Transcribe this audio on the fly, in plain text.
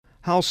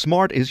How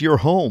smart is your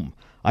home?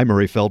 I'm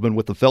Murray Feldman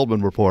with the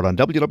Feldman Report on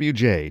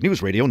WWJ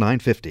News Radio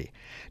 950.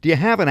 Do you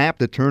have an app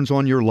that turns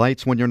on your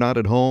lights when you're not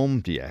at home?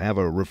 Do you have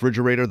a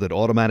refrigerator that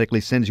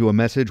automatically sends you a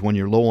message when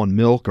you're low on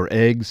milk or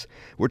eggs?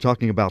 We're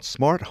talking about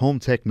smart home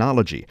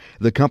technology.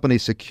 The company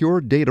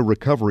Secure Data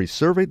Recovery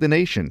surveyed the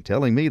nation,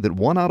 telling me that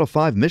 1 out of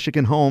 5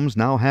 Michigan homes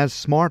now has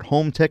smart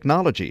home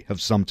technology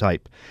of some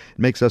type. It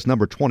makes us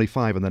number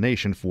 25 in the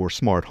nation for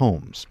smart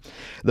homes.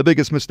 The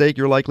biggest mistake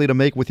you're likely to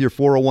make with your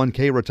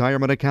 401k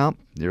retirement account?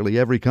 Nearly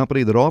every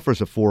company that offers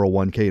a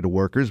 401k to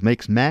workers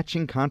makes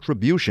matching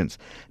contributions.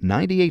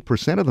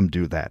 98% of them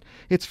do that.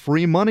 It's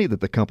free money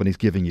that the company's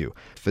giving you.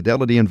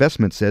 Fidelity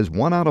Investment says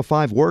 1 out of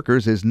 5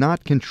 workers is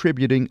not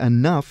contributing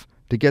enough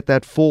to get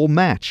that full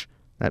match.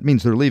 That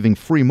means they're leaving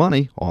free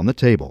money on the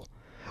table.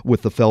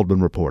 With the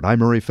Feldman Report, I'm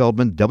Murray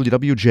Feldman,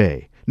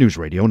 WWJ News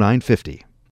Radio 950.